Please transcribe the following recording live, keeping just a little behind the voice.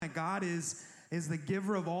God is the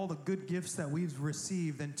giver of all the good gifts that we've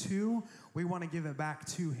received. And two, we want to give it back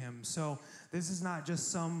to him. So this is not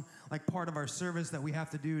just some like part of our service that we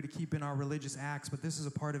have to do to keep in our religious acts, but this is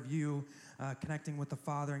a part of you connecting with the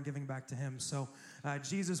Father and giving back to him. So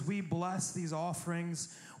Jesus, we bless these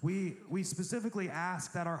offerings. We specifically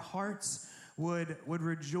ask that our hearts would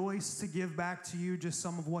rejoice to give back to you just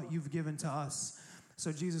some of what you've given to us.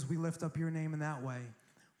 So Jesus, we lift up your name in that way.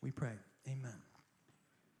 We pray. Amen.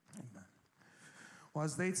 Amen. Well,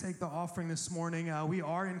 as they take the offering this morning, we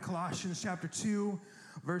are in Colossians chapter 2,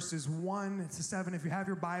 verses 1 to 7. If you have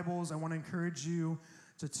your Bibles, I want to encourage you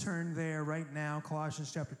to turn there right now.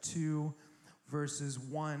 Colossians chapter 2, verses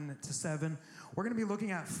 1 to 7. We're going to be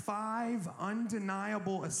looking at 5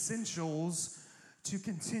 undeniable essentials to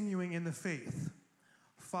continuing in the faith.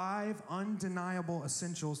 5 undeniable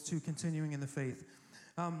essentials to continuing in the faith.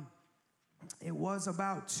 It was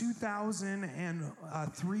about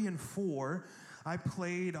 2003 and 4. I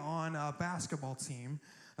played on a basketball team.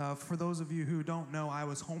 For those of you who don't know, I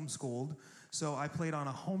was homeschooled. So I played on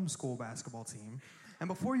a homeschool basketball team. And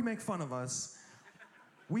before you make fun of us,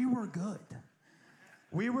 we were good.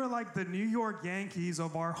 We were like the New York Yankees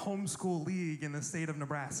of our homeschool league in the state of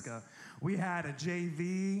Nebraska. We had a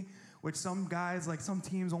JV, which some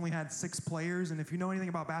teams only had 6 players. And if you know anything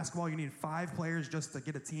about basketball, you need 5 players just to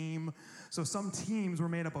get a team. So some teams were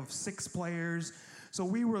made up of 6 players. So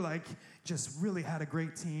we were just really had a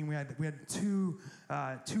great team. We had two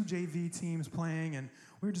JV teams playing, and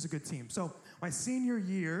we were just a good team. So my senior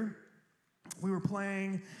year, we were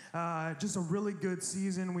playing just a really good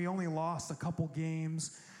season. We only lost a couple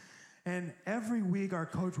games. And every week our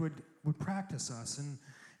coach would practice us.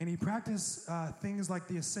 And he practiced things like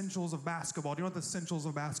the essentials of basketball. Do you know what the essentials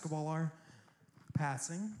of basketball are?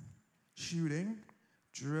 Passing, shooting,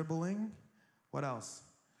 dribbling. What else?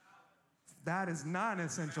 That is not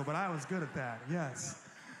essential, but I was good at that, yes.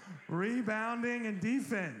 Rebounding and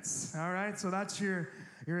defense, all right? So that's your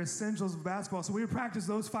essentials of basketball. So we would practice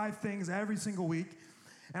those 5 things every single week.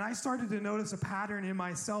 And I started to notice a pattern in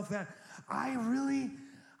myself that I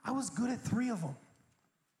was good at 3 of them.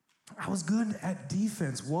 I was good at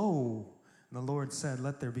defense. Whoa. And the Lord said,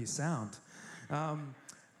 let there be sound.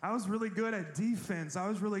 I was really good at defense. I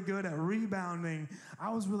was really good at rebounding. I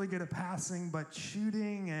was really good at passing, but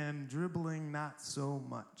shooting and dribbling, not so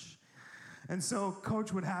much. And so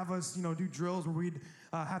coach would have us, do drills where we'd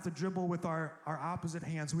have to dribble with our opposite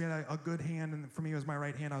hands. So we had a good hand, and for me, it was my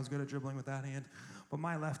right hand. I was good at dribbling with that hand. But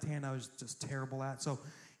my left hand, I was just terrible at. So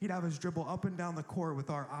he'd have us dribble up and down the court with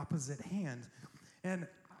our opposite hand. And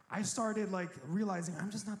I started, realizing I'm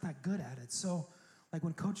just not that good at it. So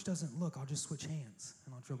when coach doesn't look, I'll just switch hands,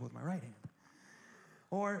 and I'll dribble with my right hand.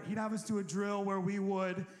 Or he'd have us do a drill where we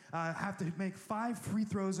would have to make 5 free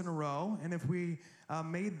throws in a row, and if we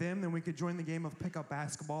made them, then we could join the game of pickup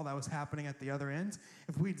basketball that was happening at the other end.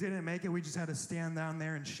 If we didn't make it, we just had to stand down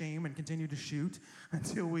there in shame and continue to shoot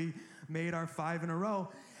until we made our 5 in a row.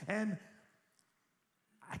 And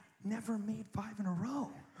I never made 5 in a row,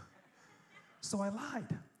 so I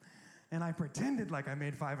lied. And I pretended like I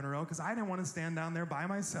made 5 in a row because I didn't want to stand down there by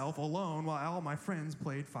myself alone while all my friends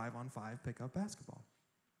played 5-on-5 pickup basketball.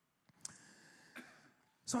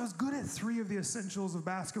 So I was good at 3 of the essentials of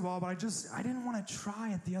basketball, but I didn't want to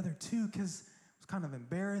try at the other 2 because it was kind of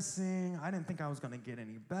embarrassing. I didn't think I was going to get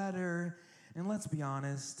any better. And let's be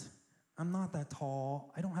honest, I'm not that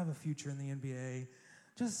tall. I don't have a future in the NBA.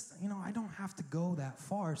 I don't have to go that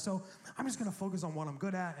far. So I'm just going to focus on what I'm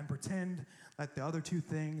good at and pretend that the other 2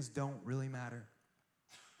 things don't really matter.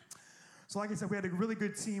 So like I said, we had a really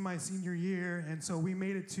good team my senior year, and so we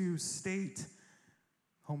made it to state,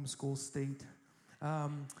 homeschool state.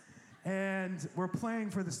 And we're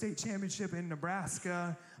playing for the state championship in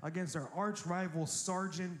Nebraska against our arch rival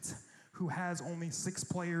Sargent, who has only 6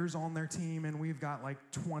 players on their team, and we've got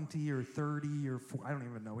 20 or 30 or 40, I don't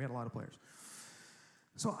even know. We had a lot of players.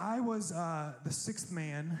 So I was the 6th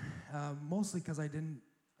man, mostly because I didn't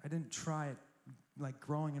try it,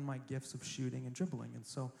 growing in my gifts of shooting and dribbling. And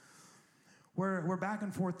so we're back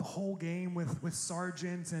and forth the whole game with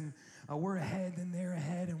Sargent, and we're ahead, and they're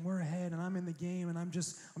ahead, and we're ahead, and I'm in the game, and I'm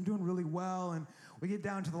doing really well. And we get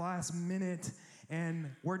down to the last minute,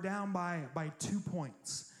 and we're down by 2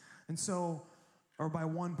 points, or by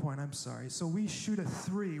 1 point, I'm sorry. So we shoot a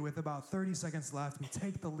 3 with about 30 seconds left. We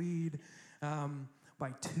take the lead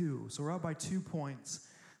by 2. So we're up by 2 points.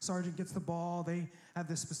 Sargent gets the ball. They have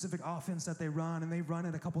this specific offense that they run, and they run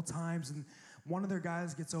it a couple times, and one of their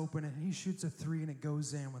guys gets open, and he shoots a 3, and it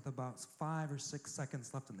goes in with about 5 or 6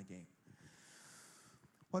 seconds left in the game.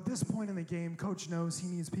 Well, at this point in the game, coach knows he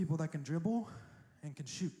needs people that can dribble and can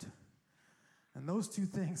shoot. And those two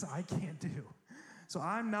things I can't do. So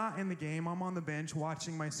I'm not in the game. I'm on the bench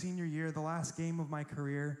watching my senior year, the last game of my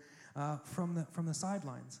career, from the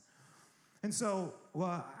sidelines. And so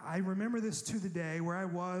I remember this to the day where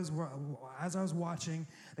as I was watching,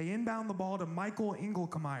 they inbound the ball to Michael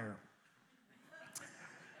Engelkemeyer,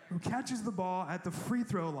 who catches the ball at the free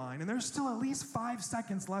throw line. And there's still at least 5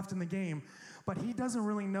 seconds left in the game, but he doesn't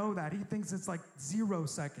really know that. He thinks it's like 0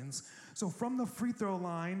 seconds. So from the free throw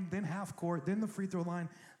line, then half court, then the free throw line,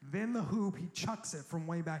 then the hoop, he chucks it from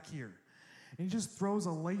way back here. And he just throws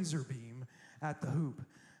a laser beam at the hoop.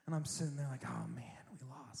 And I'm sitting there like, oh man, we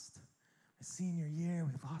lost. My senior year,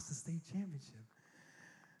 we lost the state championship.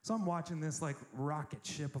 So I'm watching this like rocket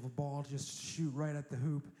ship of a ball just shoot right at the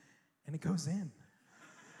hoop, and it goes in.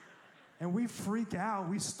 And we freak out.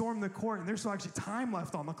 We storm the court, and there's still actually time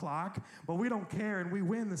left on the clock, but we don't care, and we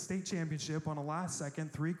win the state championship on a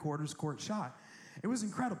last-second, 3/4 court shot. It was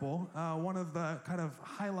incredible. One of the kind of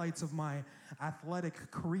highlights of my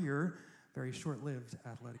athletic career, very short-lived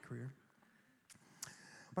athletic career.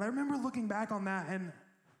 But I remember looking back on that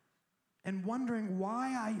and wondering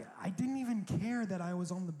why I didn't even care that I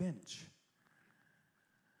was on the bench.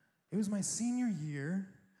 It was my senior year.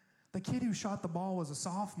 The kid who shot the ball was a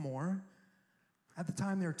sophomore. At the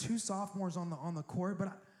time, there were 2 sophomores on the court,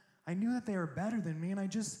 but I knew that they were better than me, and I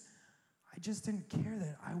just didn't care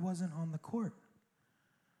that I wasn't on the court.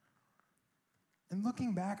 And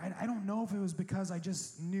looking back, I don't know if it was because I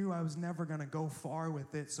just knew I was never going to go far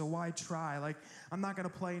with it, so why try? Like, I'm not going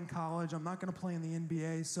to play in college. I'm not going to play in the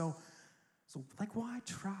NBA, so like, why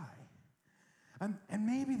try? And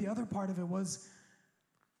maybe the other part of it was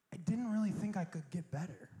I didn't really think I could get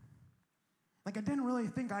better. Like, I didn't really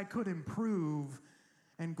think I could improve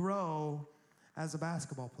and grow as a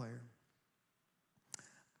basketball player.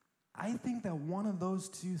 I think that one of those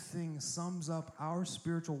two things sums up our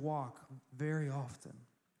spiritual walk very often.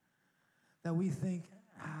 That we think,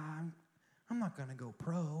 I'm not going to go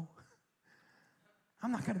pro.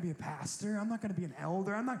 I'm not going to be a pastor. I'm not going to be an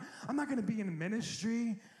elder. I'm not going to be in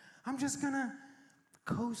ministry. I'm just going to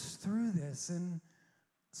coast through this. And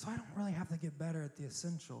so I don't really have to get better at the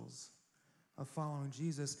essentials of following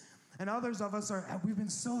Jesus. And others of us we've been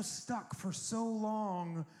so stuck for so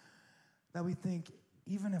long that we think,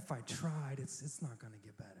 even if I tried, it's not going to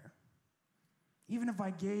get better. Even if I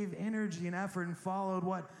gave energy and effort and followed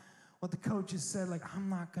what the coaches said, like, I'm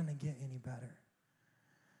not going to get any better.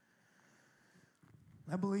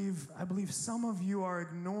 I believe some of you are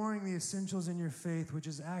ignoring the essentials in your faith, which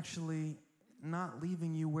is actually not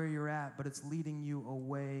leaving you where you're at, but it's leading you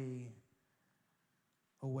away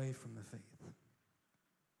from the faith.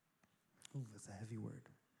 Ooh, that's a heavy word.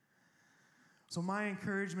 So my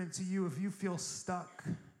encouragement to you, if you feel stuck,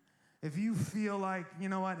 if you feel like, you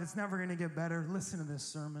know what, it's never going to get better, listen to this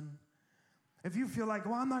sermon. If you feel like,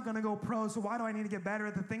 well, I'm not going to go pro, so why do I need to get better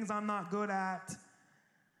at the things I'm not good at?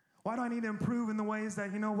 Why do I need to improve in the ways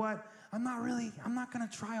that, you know what, I'm not going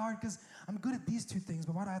to try hard because I'm good at these 2 things,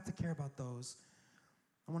 but why do I have to care about those?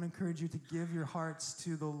 I want to encourage you to give your hearts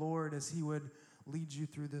to the Lord as he would lead you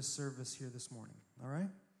through this service here this morning, all right?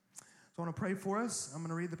 So I want to pray for us. I'm going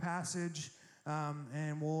to read the passage,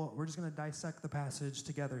 and we're just going to dissect the passage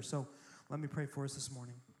together. So let me pray for us this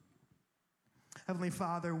morning. Heavenly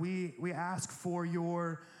Father, we ask for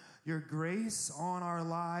your grace on our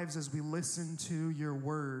lives as we listen to your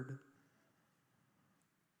word.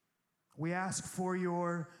 We ask for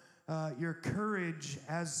your courage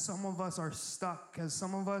as some of us are stuck, as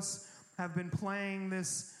some of us have been playing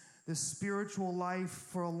this spiritual life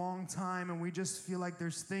for a long time, and we just feel like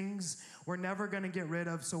there's things we're never going to get rid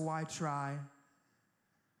of, so why try?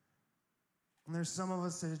 And there's some of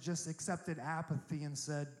us that have just accepted apathy and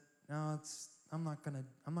said, no, I'm not going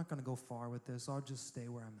to go far with this. I'll just stay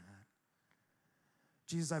where I'm at.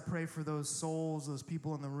 Jesus, I pray for those souls, those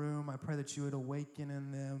people in the room. I pray that you would awaken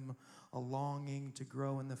in them a longing to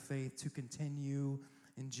grow in the faith, to continue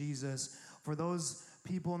in Jesus. For those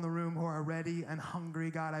people in the room who are ready and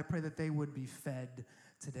hungry, God, I pray that they would be fed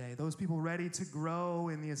today. Those people ready to grow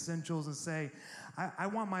in the essentials and say, I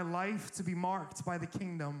want my life to be marked by the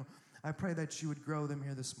kingdom. I pray that you would grow them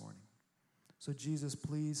here this morning. So Jesus,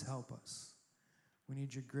 please help us. We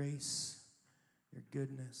need your grace, your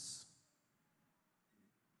goodness,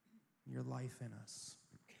 your life in us.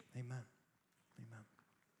 Amen. Amen.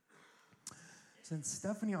 Since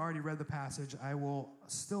Stephanie already read the passage, I will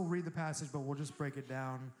still read the passage, but we'll just break it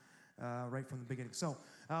down right from the beginning. So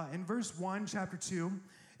in verse 1, chapter 2,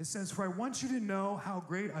 it says, "For I want you to know how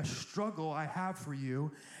great a struggle I have for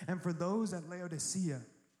you and for those at Laodicea,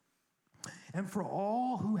 and for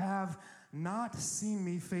all who have not seen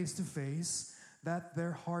me face to face, that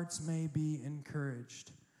their hearts may be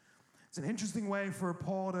encouraged. It's an interesting way for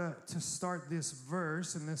Paul to start this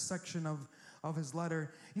verse in this section of his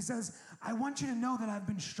letter. He says, I want you to know that I've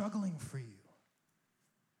been struggling for you.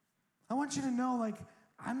 I want you to know,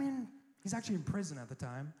 he's actually in prison at the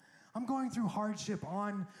time. I'm going through hardship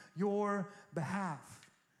on your behalf.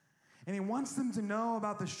 And he wants them to know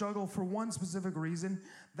about the struggle for one specific reason,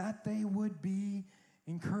 that they would be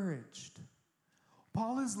encouraged.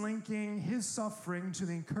 Paul is linking his suffering to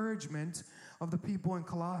the encouragement of the people in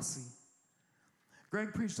Colossae.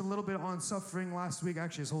 Greg preached a little bit on suffering last week.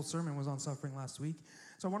 Actually, his whole sermon was on suffering last week.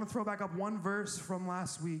 So I want to throw back up one verse from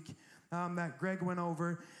last week that Greg went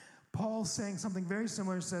over. Paul saying something very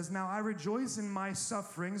similar, says, now I rejoice in my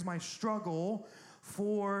sufferings, my struggle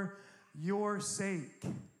for your sake.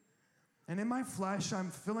 And in my flesh, I'm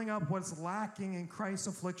filling up what's lacking in Christ's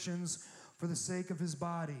afflictions for the sake of his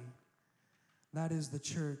body. That is the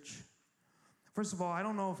church. First of all, I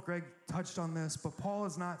don't know if Greg touched on this, but Paul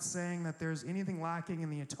is not saying that there's anything lacking in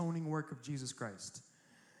the atoning work of Jesus Christ.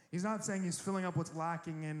 He's not saying he's filling up what's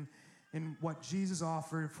lacking in what Jesus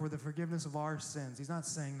offered for the forgiveness of our sins. He's not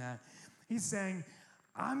saying that. He's saying,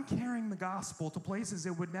 I'm carrying the gospel to places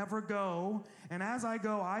it would never go, and as I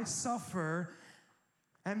go, I suffer,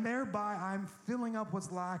 and thereby I'm filling up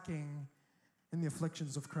what's lacking in the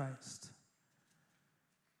afflictions of Christ.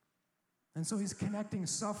 And so he's connecting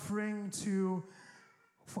suffering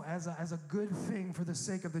as a good thing for the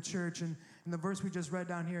sake of the church. And in the verse we just read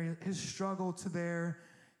down here, his struggle to their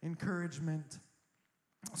encouragement.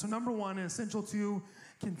 So number one, and essential to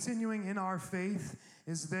continuing in our faith,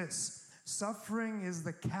 is this: suffering is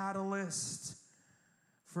the catalyst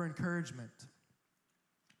for encouragement.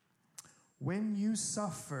 When you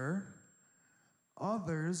suffer,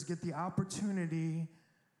 others get the opportunity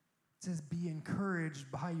to be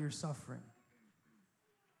encouraged by your suffering.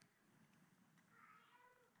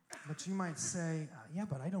 But you might say, yeah,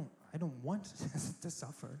 but I don't want to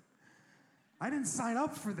suffer. I didn't sign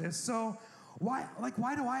up for this, so why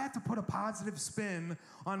do I have to put a positive spin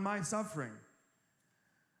on my suffering?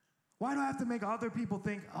 Why do I have to make other people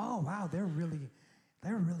think, oh wow, they're really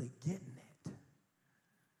getting it?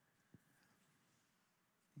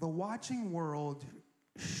 The watching world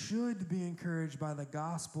should be encouraged by the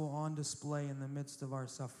gospel on display in the midst of our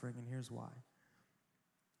suffering, and here's why.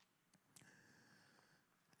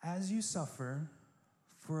 As you suffer,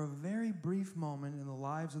 for a very brief moment in the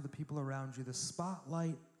lives of the people around you, the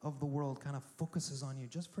spotlight of the world kind of focuses on you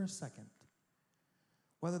just for a second.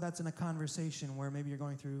 Whether that's in a conversation where maybe you're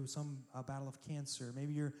going through some battle of cancer,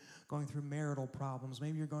 maybe you're going through marital problems,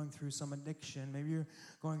 maybe you're going through some addiction, maybe you're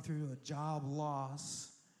going through a job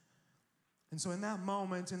loss. And so in that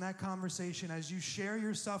moment, in that conversation, as you share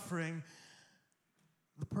your suffering,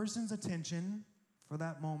 the person's attention for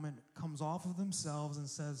that moment comes off of themselves and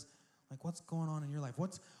says, what's going on in your life?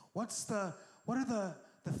 What are the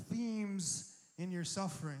themes in your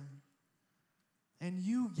suffering? And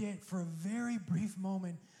you get, for a very brief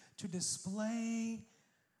moment, to display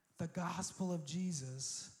the gospel of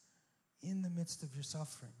Jesus in the midst of your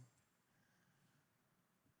suffering.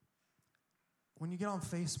 When you get on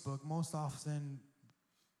Facebook, most often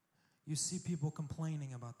you see people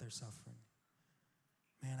complaining about their suffering.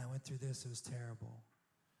 Man, I went through this, it was terrible.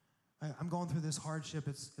 I'm going through this hardship,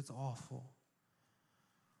 it's awful.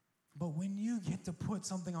 But when you get to put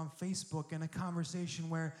something on Facebook in a conversation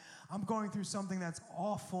where I'm going through something that's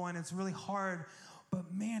awful and it's really hard,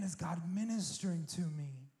 but man, is God ministering to me?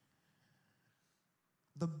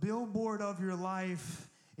 The billboard of your life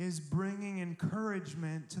is bringing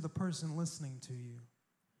encouragement to the person listening to you.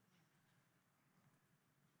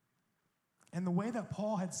 And the way that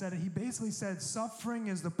Paul had said it, he basically said, suffering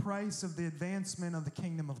is the price of the advancement of the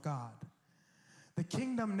kingdom of God. The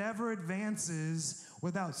kingdom never advances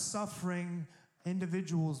without suffering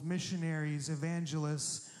individuals, missionaries,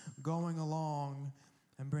 evangelists going along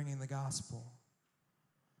and bringing the gospel.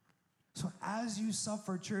 So as you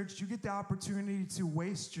suffer, church, you get the opportunity to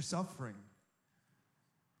waste your suffering.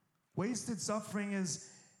 Wasted suffering is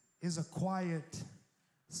a quiet,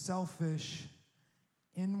 selfish,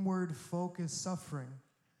 inward-focused suffering.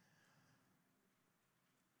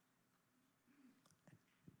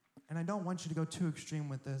 And I don't want you to go too extreme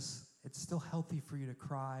with this. It's still healthy for you to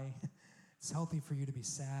cry. It's healthy for you to be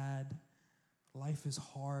sad. Life is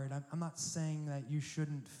hard. I'm not saying that you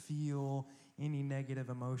shouldn't feel any negative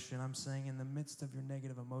emotion. I'm saying in the midst of your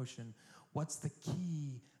negative emotion, what's the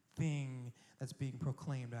key thing that's being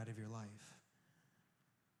proclaimed out of your life?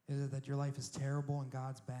 Is it that your life is terrible and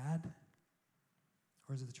God's bad?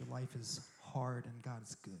 Or is it that your life is hard and God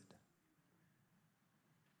is good?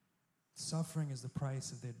 Suffering is the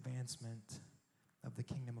price of the advancement of the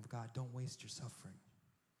kingdom of God. Don't waste your suffering.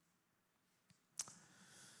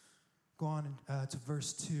 Go on to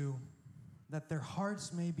verse 2. That their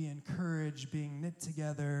hearts may be encouraged, being knit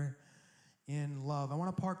together in love. I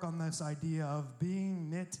want to park on this idea of being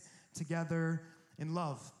knit together in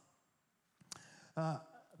love. The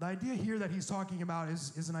idea here that he's talking about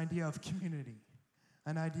is an idea of community,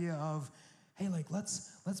 an idea of, hey, like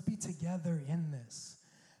let's be together in this.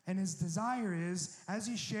 And his desire is, as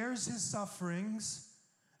he shares his sufferings,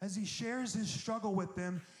 as he shares his struggle with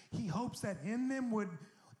them, he hopes that in them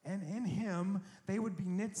and in him, they would be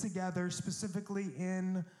knit together specifically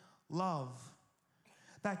in love.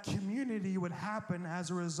 That community would happen as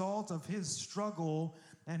a result of his struggle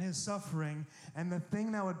and his suffering, and the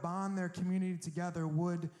thing that would bond their community together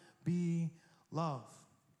would be love.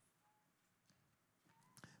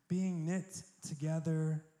 Being knit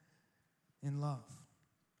together in love.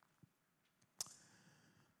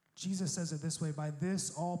 Jesus says it this way, by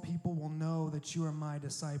this all people will know that you are my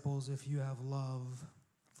disciples if you have love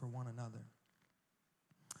for one another.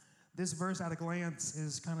 This verse at a glance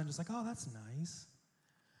is kind of just like, oh, that's nice.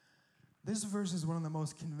 This verse is one of the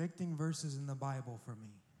most convicting verses in the Bible for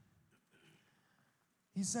me.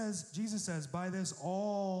 Jesus says, by this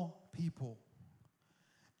all people,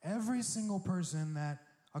 every single person that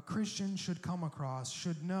a Christian should come across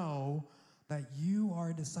should know that you are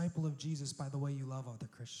a disciple of Jesus by the way you love other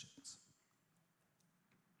Christians.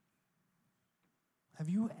 Have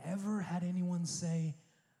you ever had anyone say,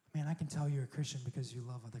 man, I can tell you're a Christian because you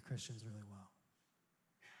love other Christians really well?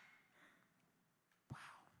 Wow.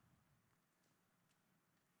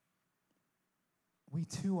 We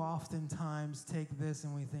too oftentimes take this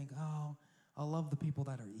and we think, oh, I love the people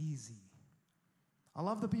that are easy. I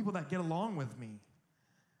love the people that get along with me.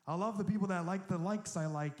 I love the people that like the likes I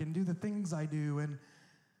like and do the things I do and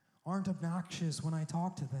aren't obnoxious when I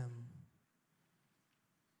talk to them.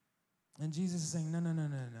 And Jesus is saying,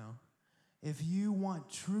 no. If you want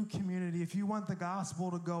true community, if you want the gospel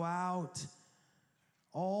to go out,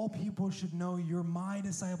 all people should know you're my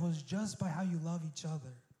disciples just by how you love each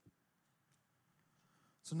other.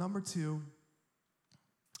 So number two,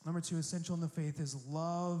 essential in the faith is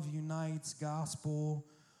love unites gospel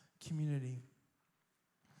community.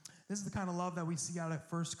 This is the kind of love that we see out of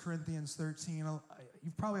 1 Corinthians 13.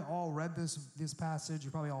 You've probably all read this passage.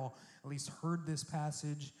 You've probably all at least heard this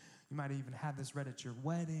passage. You might have even had this read at your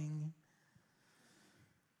wedding.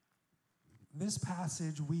 This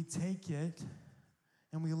passage, we take it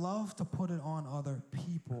and we love to put it on other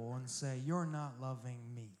people and say, you're not loving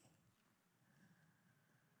me.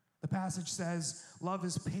 The passage says, love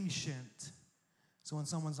is patient. So when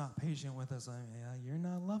someone's not patient with us, you're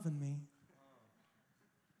not loving me.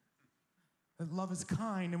 Love is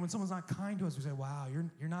kind, and when someone's not kind to us, we say, wow,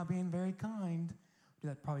 you're not being very kind. We do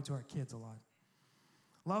that probably to our kids a lot.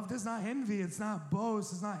 Love does not envy, it's not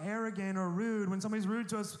boast, it's not arrogant or rude. When somebody's rude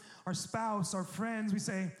to us, our spouse, our friends, we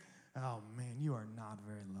say, oh man, you are not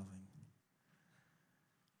very loving.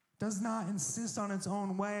 Does not insist on its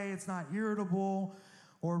own way, it's not irritable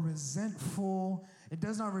or resentful. It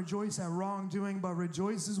does not rejoice at wrongdoing, but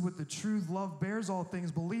rejoices with the truth. Love bears all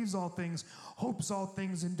things, believes all things, hopes all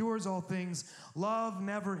things, endures all things. Love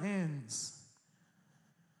never ends.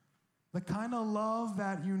 The kind of love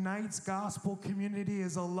that unites gospel community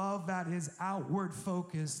is a love that is outward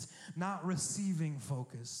focused, not receiving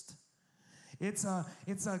focused. It's a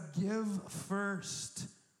give first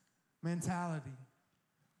mentality.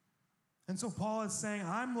 And so Paul is saying,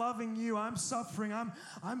 I'm loving you, I'm suffering,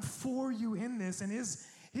 I'm for you in this. And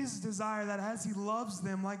his desire that as he loves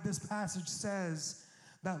them, like this passage says,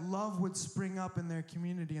 that love would spring up in their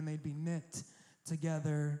community and they'd be knit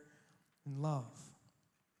together in love.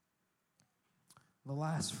 The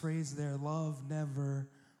last phrase there, love never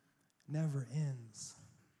ends.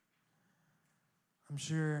 I'm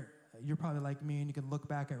sure you're probably like me and you can look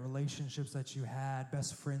back at relationships that you had,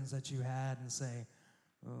 best friends that you had, and say,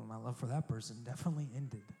 oh, my love for that person definitely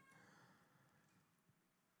ended.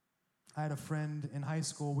 I had a friend in high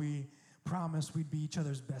school. We promised we'd be each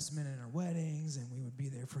other's best men in our weddings, and we would be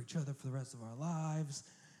there for each other for the rest of our lives.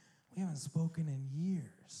 We haven't spoken in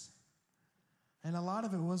years. And a lot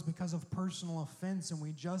of it was because of personal offense, and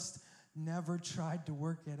we just never tried to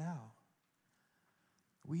work it out.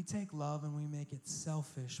 We take love and we make it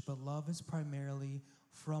selfish, but love is primarily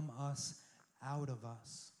from us, out of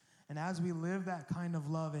us. And as we live that kind of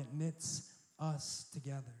love, it knits us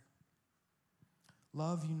together.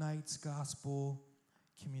 Love unites gospel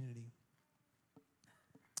community.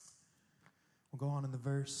 We'll go on in the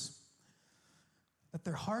verse. that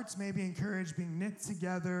their hearts may be encouraged, being knit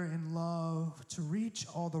together in love, to reach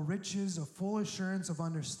all the riches of full assurance of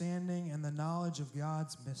understanding and the knowledge of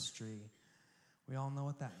God's mystery. We all know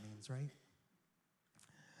what that means, right?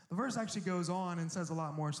 The verse actually goes on and says a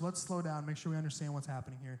lot more, so let's slow down, make sure we understand what's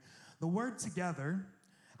happening here. The word together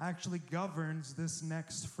actually governs this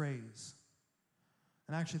next phrase.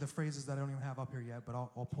 And actually the phrases that I don't even have up here yet, but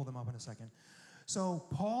I'll pull them up in a second. So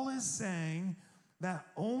Paul is saying that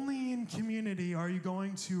only in community are you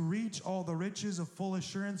going to reach all the riches of full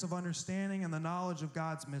assurance of understanding and the knowledge of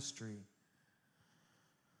God's mystery.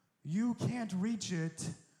 You can't reach it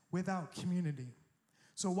without community.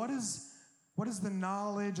 So what is the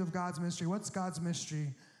knowledge of God's mystery? What's God's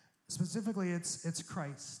mystery? Specifically, it's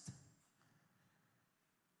Christ.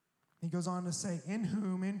 He goes on to say, in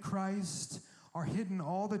whom, in Christ, are hidden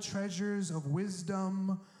all the treasures of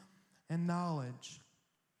wisdom and knowledge.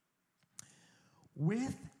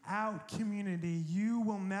 Without community, you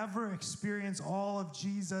will never experience all of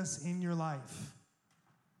Jesus in your life.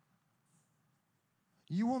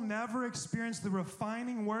 You will never experience the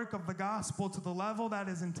refining work of the gospel to the level that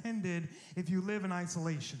is intended if you live in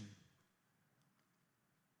isolation.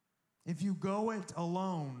 If you go it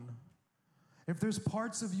alone, if there's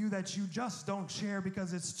parts of you that you just don't share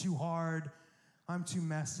because it's too hard, I'm too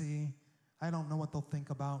messy, I don't know what they'll think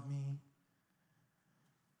about me.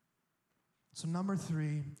 So number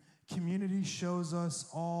 3, community shows us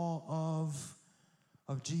all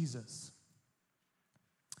of Jesus.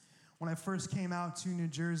 When I first came out to New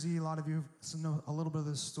Jersey, a lot of you know a little bit of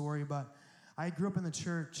this story, but I grew up in the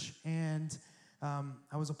church, and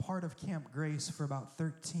I was a part of Camp Grace for about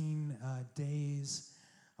 13 days.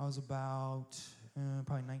 I was about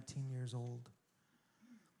probably 19 years old.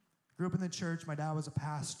 Grew up in the church. My dad was a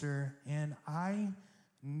pastor, and I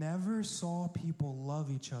never saw people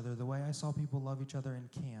love each other the way I saw people love each other in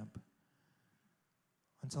camp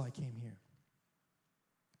until I came here.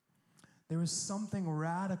 There was something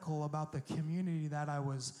radical about the community that I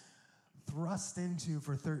was thrust into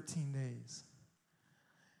for 13 days.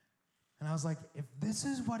 And I was like, if this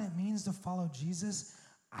is what it means to follow Jesus,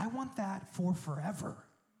 I want that for forever.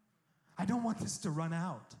 I don't want this to run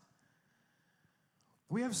out.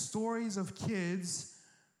 We have stories of kids,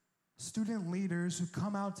 student leaders who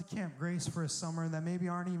come out to Camp Grace for a summer that maybe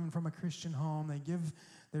aren't even from a Christian home. They give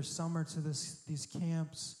their summer to these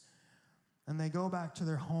camps, and they go back to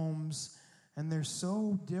their homes, and they're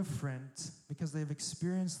so different because they've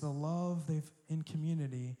experienced the love they've in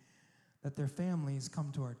community that their families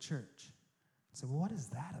come to our church and say, well, what is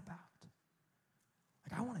that about?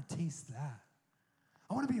 Like, I want to taste that.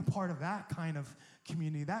 I want to be a part of that kind of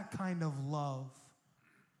community, that kind of love.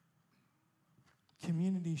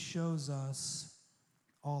 Community shows us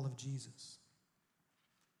all of Jesus.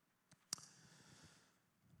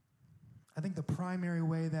 I think the primary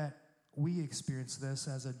way that we experience this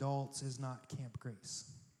as adults is not Camp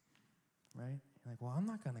Grace, right? You're like, well, I'm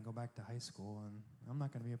not going to go back to high school, and I'm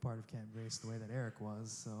not going to be a part of Camp Grace the way that Eric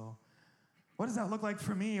was, so what does that look like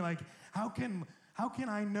for me? Like, how can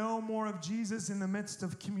I know more of Jesus in the midst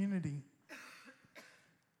of community?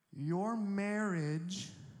 Your marriage,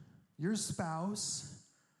 your spouse,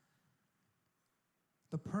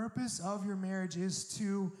 the purpose of your marriage is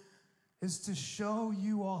to show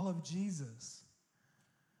you all of Jesus.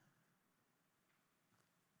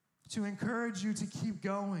 To encourage you to keep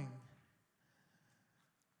going.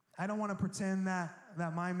 I don't want to pretend that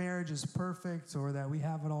my marriage is perfect or that we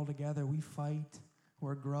have it all together. We fight.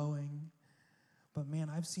 We're growing. But man,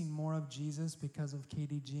 I've seen more of Jesus because of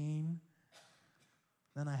Katie Jean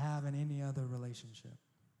than I have in any other relationship.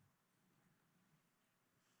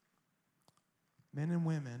 Men and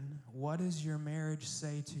women, what does your marriage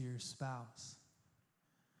say to your spouse?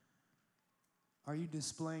 Are you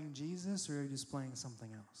displaying Jesus or are you displaying something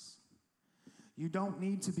else? You don't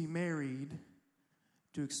need to be married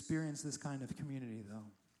to experience this kind of community, though.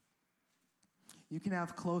 You can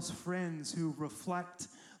have close friends who reflect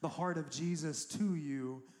the heart of Jesus to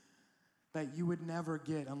you that you would never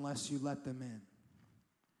get unless you let them in.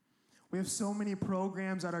 We have so many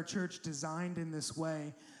programs at our church designed in this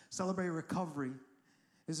way. Celebrate Recovery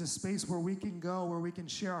is a space where we can go, where we can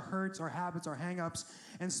share our hurts, our habits, our hang-ups,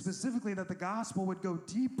 and specifically that the gospel would go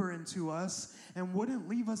deeper into us and wouldn't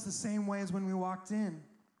leave us the same way as when we walked in.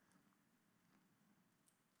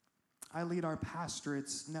 I lead our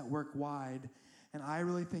pastorates network-wide, and I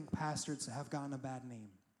really think pastorates have gotten a bad name.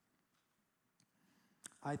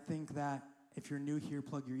 I think that if you're new here,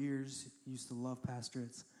 plug your ears. You used to love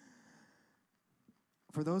pastorates.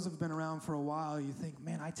 For those who've been around for a while, you think,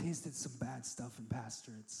 man, I tasted some bad stuff in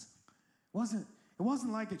pastorates. It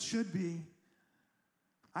wasn't like it should be.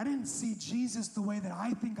 I didn't see Jesus the way that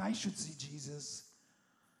I think I should see Jesus.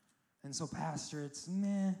 And so, Pastor, it's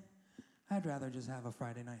meh. I'd rather just have a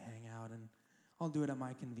Friday night hangout, and I'll do it at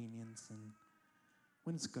my convenience and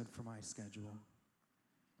when it's good for my schedule.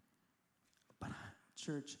 But,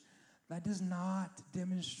 church, that does not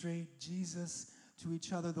demonstrate Jesus to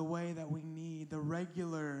each other the way that we need, the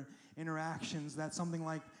regular interactions that something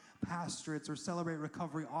like Pastorates or Celebrate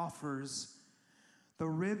Recovery offers. The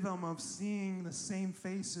rhythm of seeing the same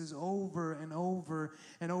faces over and over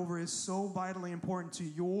and over is so vitally important to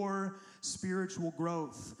your spiritual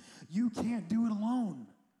growth. You can't do it alone.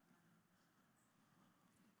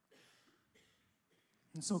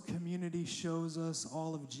 And so community shows us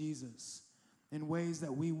all of Jesus in ways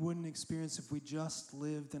that we wouldn't experience if we just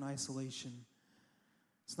lived in isolation.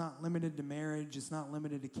 It's not limited to marriage. It's not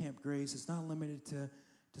limited to Camp Grace. It's not limited to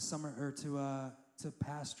summer or to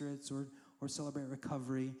pastorates or Celebrate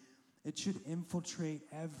Recovery. It should infiltrate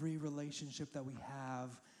every relationship that we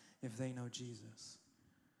have if they know Jesus.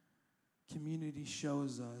 Community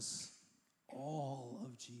shows us all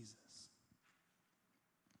of Jesus.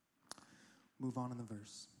 Move on in the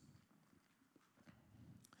verse.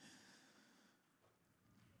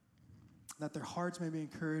 That their hearts may be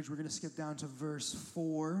encouraged. We're going to skip down to verse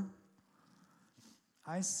 4.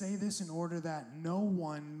 I say this in order that no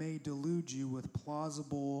one may delude you with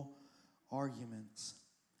plausible arguments.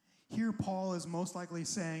 Here Paul is most likely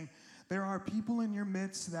saying, there are people in your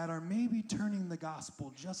midst that are maybe turning the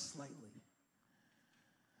gospel just slightly.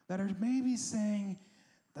 That are maybe saying,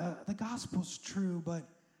 the gospel's true, but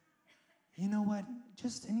you know what?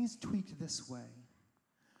 It needs tweaked this way.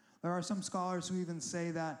 There are some scholars who even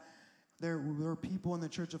say that there were people in the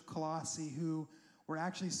church of Colossae who were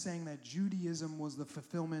actually saying that Judaism was the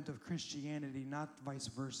fulfillment of Christianity, not vice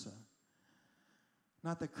versa.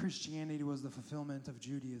 Not that Christianity was the fulfillment of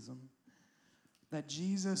Judaism. That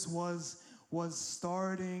Jesus was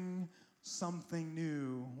starting something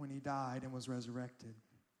new when he died and was resurrected.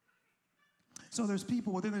 So there's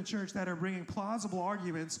people within the church that are bringing plausible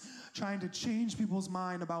arguments, trying to change people's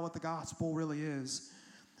mind about what the gospel really is.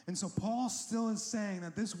 And so Paul still is saying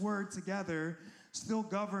that this word together still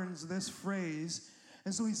governs this phrase.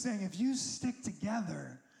 And so he's saying if you stick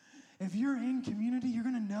together, if you're in community, you're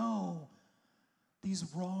going to know these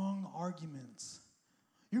wrong arguments.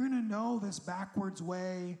 You're going to know this backwards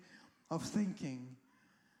way of thinking.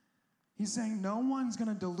 He's saying no one's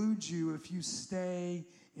going to delude you if you stay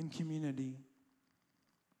in community.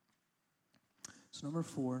 So number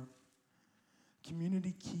 4,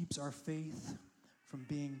 community keeps our faith from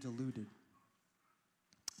being diluted.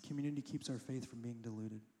 Community keeps our faith from being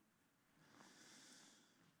diluted.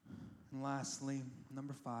 And lastly,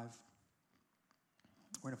 number 5,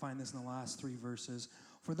 we're going to find this in the last 3 verses.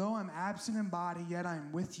 For though I'm absent in body, yet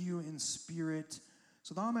I'm with you in spirit.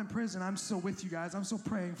 So though I'm in prison, I'm still with you guys. I'm still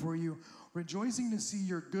praying for you, rejoicing to see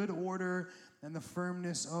your good order and the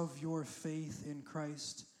firmness of your faith in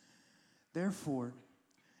Christ. Therefore,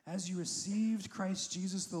 as you received Christ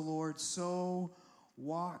Jesus the Lord, so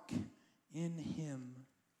walk in him.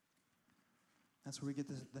 That's where we get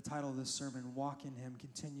the title of this sermon, Walk in Him,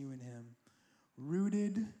 Continue in Him.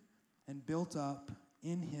 Rooted and built up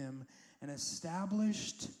in Him and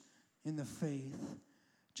established in the faith,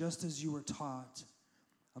 just as you were taught,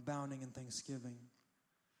 abounding in thanksgiving.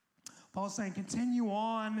 Paul's saying, continue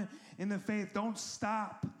on in the faith. Don't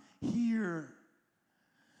stop here.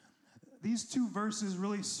 These 2 verses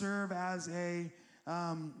really serve as a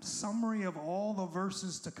summary of all the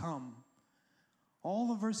verses to come. All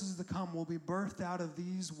the verses to come will be birthed out of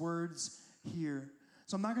these words here.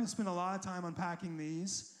 So I'm not going to spend a lot of time unpacking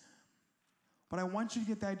these, but I want you to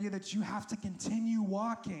get the idea that you have to continue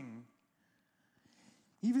walking.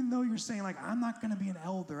 Even though you're saying, like, I'm not going to be an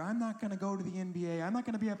elder. I'm not going to go to the NBA. I'm not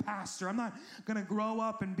going to be a pastor. I'm not going to grow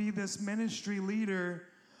up and be this ministry leader.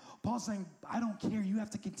 Paul's saying, I don't care. You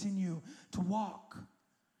have to continue to walk.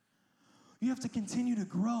 You have to continue to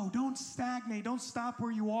grow. Don't stagnate. Don't stop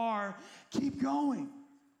where you are. Keep going.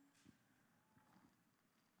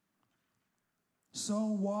 So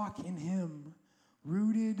walk in him,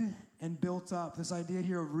 rooted and built up. This idea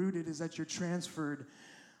here of rooted is that you're transferred,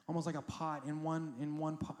 almost like a pot in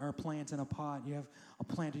one pot, or a plant in a pot. You have a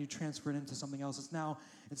plant and you transfer it into something else. It's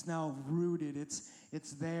now rooted.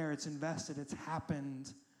 It's there. It's invested. It's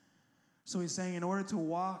happened. So he's saying, in order to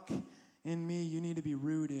walk in me, you need to be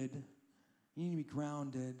rooted. You need to be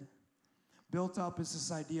grounded. Built up is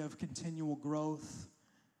this idea of continual growth,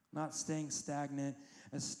 not staying stagnant.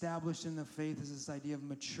 Established in the faith is this idea of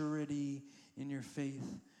maturity in your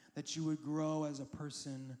faith, that you would grow as a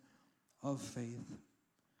person of faith.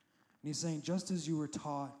 And he's saying, just as you were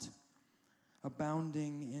taught,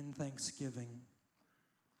 abounding in thanksgiving.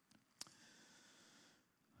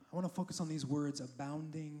 I want to focus on these words,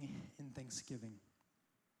 abounding in thanksgiving.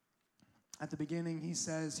 At the beginning, he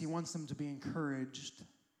says he wants them to be encouraged.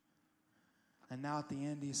 And now at the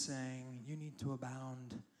end, he's saying, you need to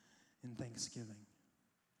abound in thanksgiving.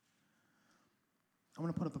 I'm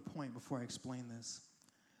going to put up a point before I explain this.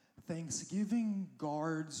 Thanksgiving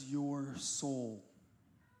guards your soul.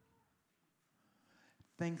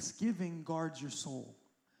 Thanksgiving guards your soul.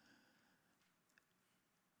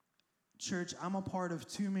 Church, I'm a part of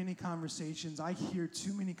too many conversations. I hear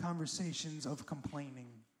too many conversations of complaining.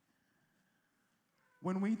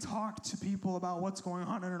 When we talk to people about what's going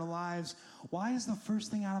on in our lives, why is the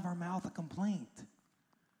first thing out of our mouth a complaint?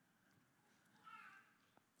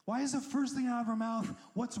 Why is the first thing out of our mouth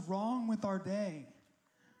what's wrong with our day?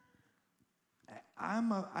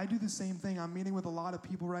 I do the same thing. I'm meeting with a lot of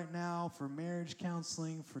people right now for marriage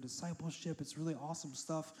counseling, for discipleship. It's really awesome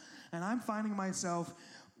stuff. And I'm finding myself,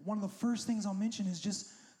 one of the first things I'll mention is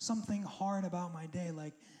just something hard about my day.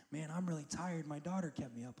 Like, man, I'm really tired. My daughter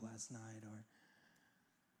kept me up last night. Or,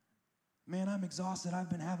 man, I'm exhausted. I've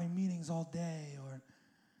been having meetings all day. Or,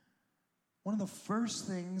 one of the first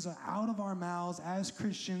things out of our mouths as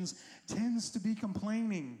Christians tends to be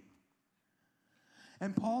complaining.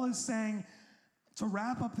 And Paul is saying, to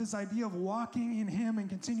wrap up this idea of walking in him and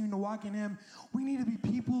continuing to walk in him, we need to be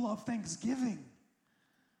people of thanksgiving.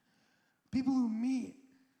 People who meet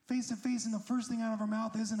face to face, and the first thing out of our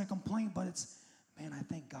mouth isn't a complaint, but it's, man, I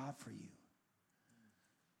thank God for you.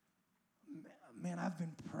 Man, I've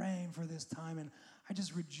been praying for this time, and I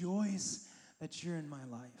just rejoice that you're in my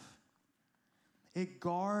life. It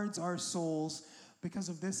guards our souls because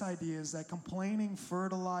of this idea is that complaining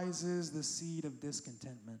fertilizes the seed of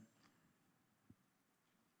discontentment.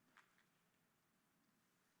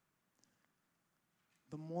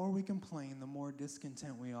 The more we complain, the more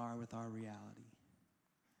discontent we are with our reality.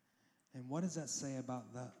 And what does that say about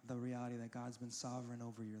the reality that God's been sovereign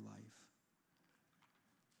over your life?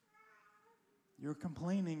 You're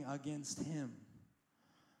complaining against him,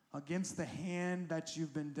 against the hand that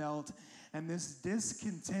you've been dealt. And this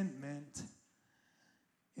discontentment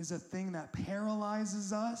is a thing that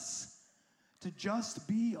paralyzes us to just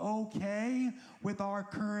be okay with our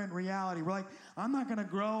current reality. We're like, I'm not going to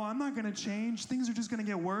grow. I'm not going to change. Things are just going to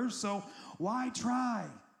get worse, so why try?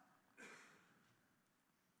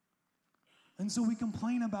 And so we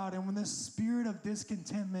complain about it. And when this spirit of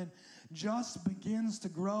discontentment just begins to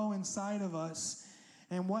grow inside of us,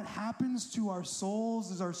 and what happens to our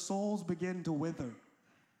souls is our souls begin to wither.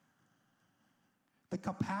 The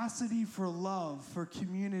capacity for love, for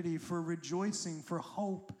community, for rejoicing, for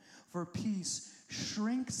hope, for peace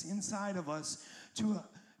shrinks inside of us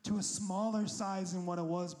to a smaller size than what it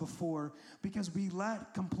was before because we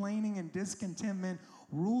let complaining and discontentment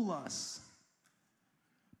rule us.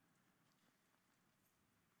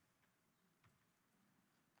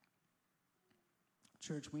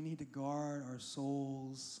 Church, we need to guard our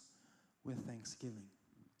souls with thanksgiving.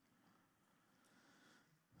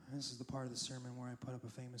 This is the part of the sermon where I put up a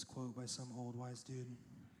famous quote by some old wise dude.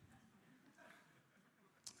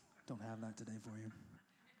 Don't have that today for you.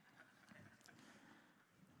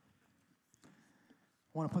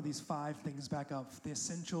 I want to put these 5 things back up. The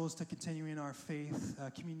essentials to continuing our faith.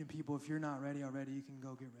 Communion people, if you're not ready already, you can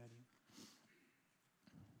go get ready.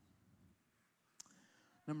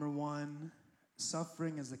 Number 1,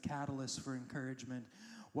 suffering is the catalyst for encouragement.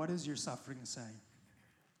 What does your suffering say?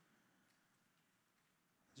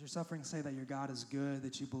 Does your suffering say that your God is good,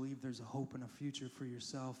 that you believe there's a hope and a future for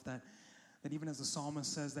yourself, that even as the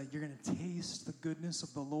psalmist says that you're going to taste the goodness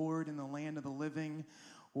of the Lord in the land of the living?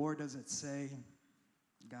 Or does it say,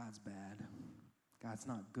 God's bad, God's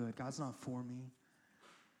not good, God's not for me,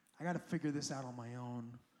 I got to figure this out on my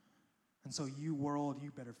own, and so you world,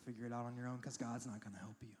 you better figure it out on your own because God's not going to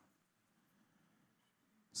help you?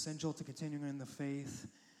 Essential to continuing in the faith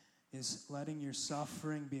is letting your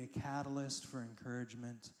suffering be a catalyst for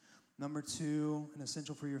encouragement. Number 2, an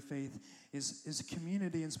essential for your faith is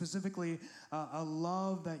community, and specifically a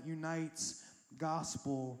love that unites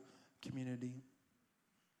gospel community.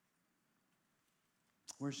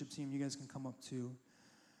 Worship team, you guys can come up too.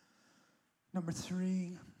 Number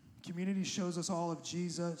 3, community shows us all of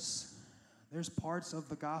Jesus. There's parts of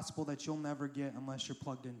the gospel that you'll never get unless you're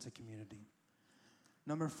plugged into community.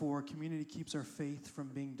 Number 4, community keeps our faith from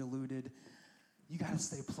being diluted. You got to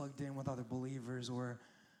stay plugged in with other believers, or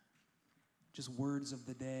just words of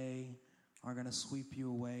the day are going to sweep you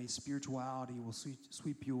away. Spirituality will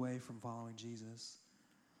sweep you away from following Jesus.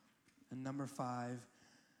 And number 5,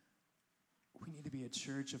 We need to be a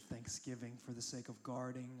church of thanksgiving for the sake of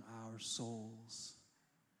guarding our souls.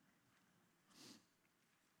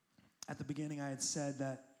 At the beginning, I had said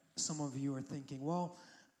that some of you are thinking, well,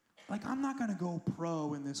 I'm not going to go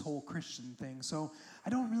pro in this whole Christian thing, so I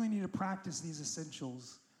don't really need to practice these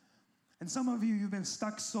essentials. And some of you, you've been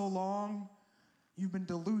stuck so long, you've been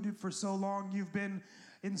deluded for so long, you've been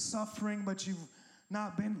in suffering, but you've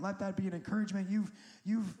not been let that be an encouragement.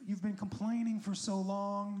 You've been complaining for so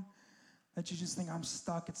long that you just think, I'm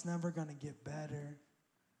stuck, it's never going to get better.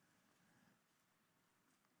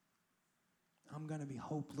 I'm going to be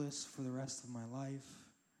hopeless for the rest of my life.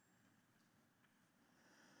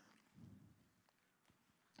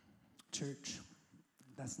 Church,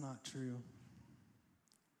 that's not true.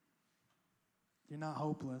 You're not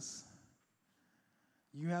hopeless.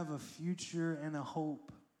 You have a future and a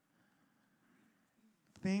hope.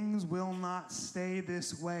 Things will not stay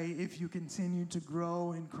this way if you continue to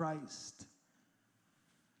grow in Christ.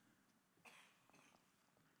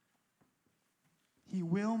 He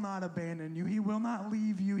will not abandon you. He will not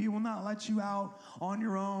leave you. He will not let you out on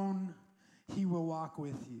your own. He will walk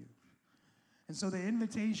with you. And so the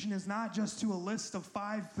invitation is not just to a list of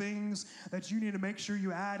 5 things that you need to make sure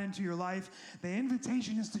you add into your life. The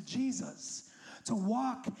invitation is to Jesus, to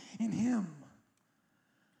walk in Him.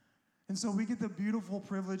 And so we get the beautiful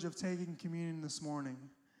privilege of taking communion this morning.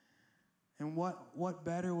 And what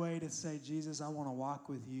better way to say, Jesus, I want to walk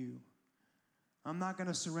with you. I'm not going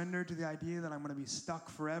to surrender to the idea that I'm going to be stuck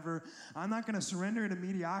forever. I'm not going to surrender to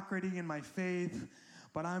mediocrity in my faith,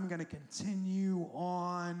 but I'm going to continue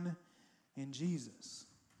on in Jesus.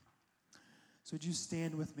 So would you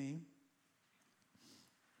stand with me?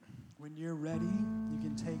 When you're ready, you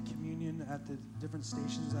can take communion at the different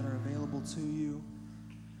stations that are available to you.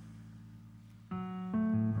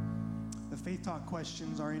 The Faith Talk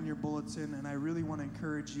questions are in your bulletin, and I really want to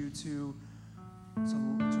encourage you to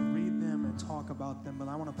read them and talk about them. But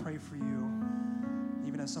I want to pray for you.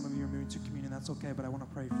 Even as some of you are moving to communion, that's okay, but I want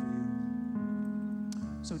to pray for you.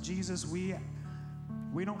 So Jesus, we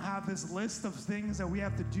don't have this list of things that we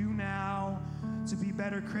have to do now to be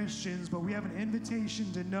better Christians, but we have an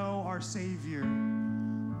invitation to know our Savior,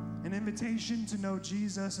 an invitation to know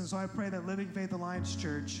Jesus. And so I pray that Living Faith Alliance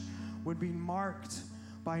Church would be marked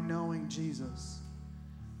by knowing Jesus.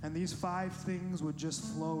 And these 5 things would just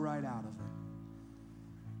flow right out of it.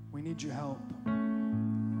 We need your help.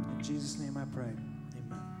 In Jesus' name I pray.